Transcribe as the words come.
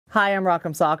Hi, I'm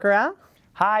Rock'em Sakura.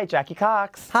 Hi, Jackie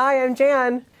Cox. Hi, I'm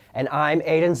Jan. And I'm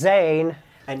Aiden Zane.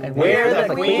 And we're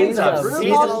the queens of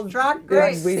RuPaul's Drag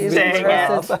Race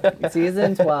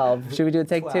Season 12. Should we do a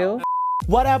take 2?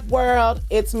 What up, world?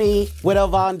 It's me, Widow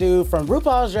Von Du from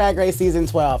RuPaul's Drag Race Season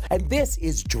 12, and this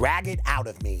is Drag It Out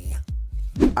of Me.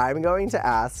 I'm going to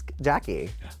ask Jackie,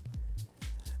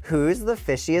 who's the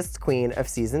fishiest queen of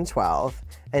Season 12?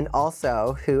 And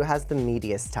also, who has the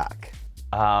meatiest tuck?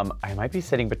 I might be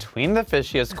sitting between the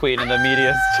fishiest queen and the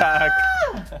meatiest tuck.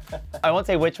 I won't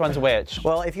say which one's which.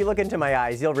 Well, if you look into my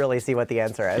eyes, you'll really see what the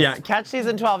answer is. Yeah, catch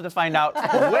Season 12 to find out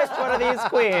which one of these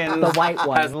queens The white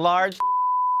one. has large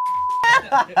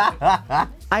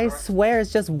I swear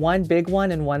it's just one big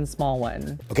one and one small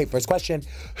one. Okay, first question.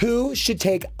 Who should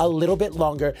take a little bit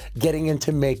longer getting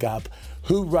into makeup?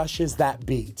 Who rushes that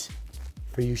beat?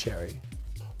 For you, Sherry.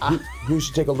 Who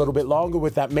should take a little bit longer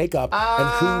with that makeup, and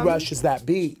who rushes that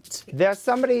beat? There's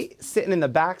somebody sitting in the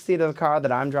back seat of the car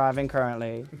that I'm driving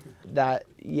currently that,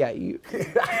 yeah, you...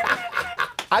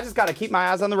 I just gotta keep my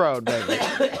eyes on the road, baby.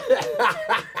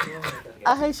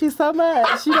 I hate you so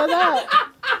much, you know that?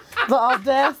 The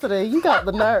audacity, you got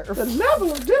the nerve. The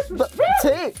level of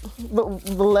disrespect. The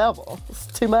level, it's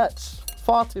too much,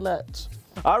 far too much.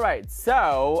 All right,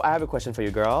 so I have a question for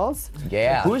you girls.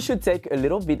 Yeah. Who should take a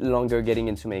little bit longer getting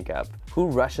into makeup? Who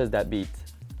rushes that beat?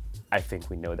 I think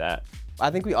we know that. I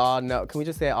think we all know. Can we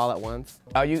just say it all at once?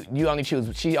 Oh, you only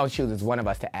choose, she only chooses one of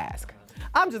us to ask.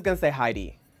 I'm just gonna say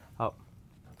Heidi. Oh,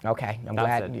 Okay, I'm That's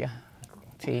glad. it. Yeah.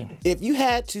 Team. If you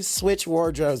had to switch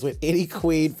wardrobes with any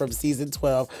queen from Season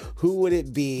 12, who would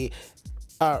it be?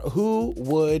 Who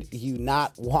would you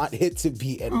not want it to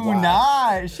be, and why?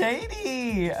 not?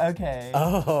 Shady. Okay.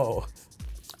 Oh,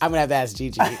 I'm gonna have to ask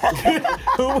Gigi.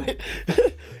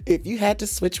 If you had to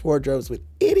switch wardrobes with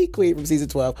any queen from Season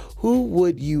 12, who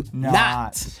would you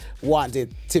not want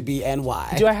it to be, and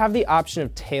why? Do I have the option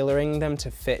of tailoring them to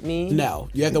fit me? No,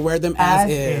 you have to wear them as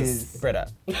is.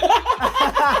 Britta.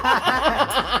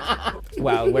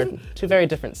 Wow, we're two very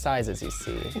different sizes, you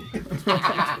see.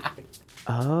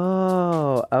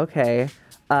 Oh, okay.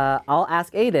 I'll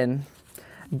ask Aiden.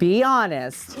 Be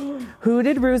honest. Who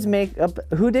did Rue's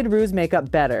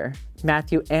makeup better?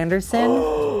 Matthew Anderson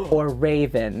or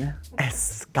Raven?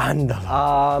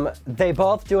 Escándalo. They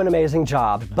both do an amazing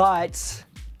job, but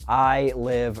I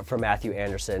live for Matthew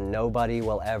Anderson. Nobody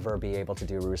will ever be able to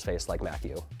do Rue's face like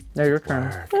Matthew. No, your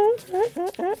turn.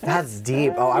 That's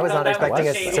deep. Oh, I was not expecting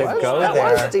us to go there.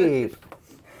 That was deep.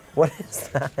 What is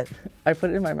that? I put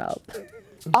it in my mouth.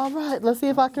 All right, let's see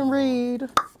if I can read.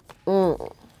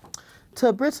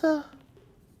 To Britta,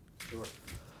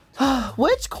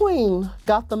 which queen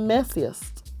got the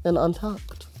messiest and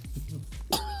untucked?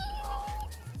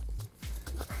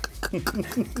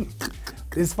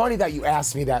 It's funny that you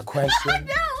asked me that question,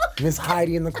 Miss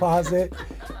Heidi in the closet,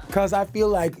 because I feel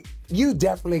like you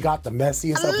definitely got the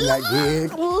messiest up in that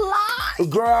gig.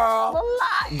 Girl,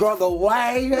 the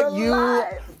way that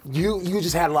you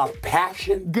just had a lot of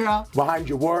passion behind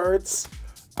your words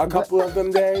a couple of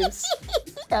them days.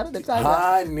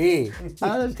 Honey.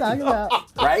 I was talking about.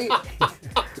 Right?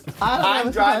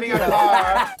 I'm driving a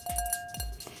car.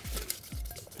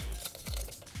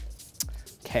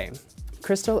 Okay,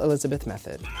 Crystal Elizabeth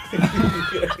method.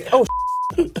 Oh,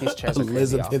 these chairs are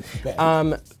crazy,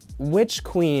 y'all. Which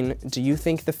queen do you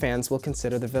think the fans will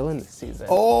consider the villain this season?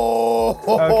 Oh,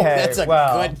 Okay, that's a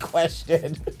well. good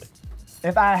question.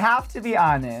 If I have to be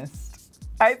honest,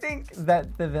 I think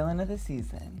that the villain of the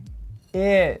season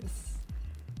is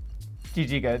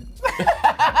Gigi Good.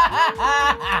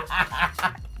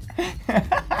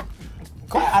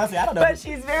 Honestly, I don't know. But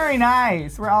she's very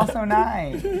nice. We're all so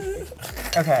nice.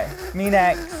 Okay, me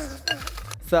next.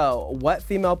 So, what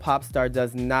female pop star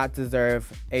does not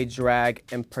deserve a drag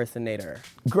impersonator?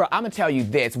 Girl, I'm gonna tell you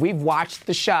this. We've watched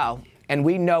the show, and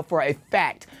we know for a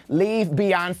fact, leave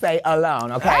Beyonce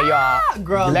alone, okay, y'all?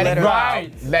 Girl, let it go.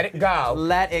 right. Let it go.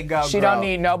 Let it go, She girl. don't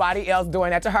need nobody else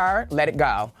doing that to her. Let it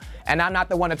go. And I'm not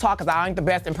the one to talk, because I ain't the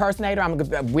best impersonator.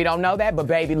 We don't know that, but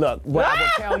baby, look, what I will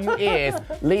tell you is,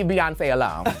 leave Beyonce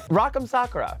alone. Rock'em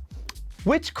Sakura.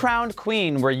 Which crowned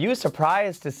queen were you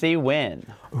surprised to see win?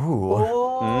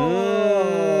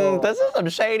 This is some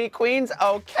shady queens,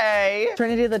 okay.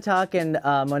 Trinity the Tuck and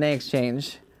Monet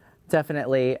Exchange.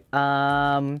 Definitely.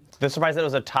 The surprise that it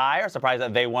was a tie, or surprised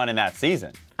that they won in that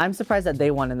season? I'm surprised that they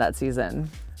won in that season.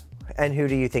 And who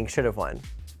do you think should have won?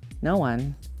 No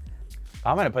one.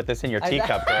 I'm gonna put this in your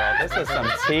teacup, girl. This is some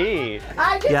tea.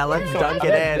 Yeah, let's dunk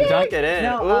it in. Dunk it in.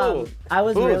 No, Ooh. I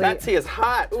was Ooh, really. that tea is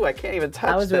hot. Ooh, I can't even touch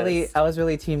I was this.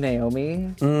 really team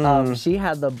Naomi. She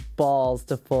had the balls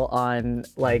to full on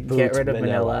like get rid of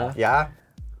Manila. Yeah?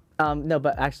 No,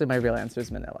 but actually my real answer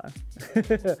is Manila.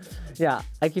 Yeah,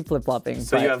 I keep flip-flopping.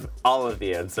 So you have all of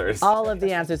the answers. All of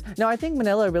the answers. No, I think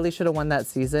Manila really should have won that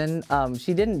season.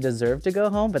 She didn't deserve to go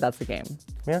home, but that's the game.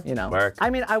 Yeah. You know. Work. I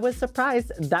mean, I was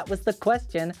surprised. That was the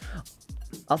question.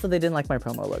 Also, they didn't like my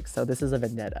promo look, so this is a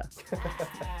vendetta.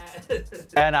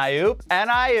 And I oop.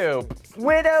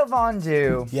 Widow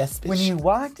Vondu. Yes, bitch. When you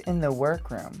walked in the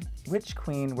workroom, which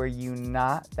queen were you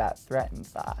not that threatened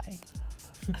by?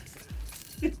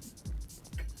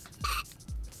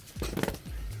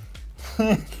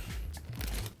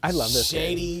 I love this.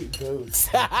 Shady boots.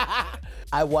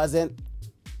 I wasn't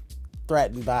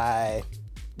threatened by.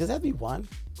 Does that have to be one?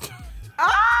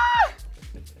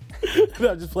 No,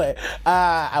 I'm just playing.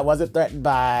 I wasn't threatened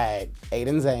by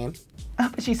Aiden Zane. Oh,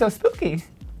 but she's so spooky.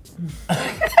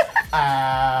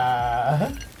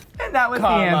 And that was the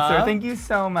answer. Thank you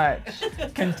so much,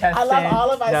 contestant I love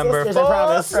all of my number sisters, I 4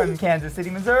 promise. from Kansas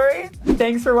City, Missouri.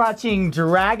 Thanks for watching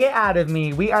Drag It Out of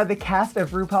Me. We are the cast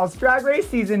of RuPaul's Drag Race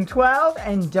Season 12,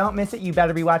 and don't miss it. You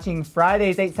better be watching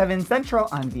Fridays 8/7 Central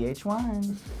on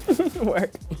VH1.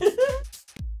 Work.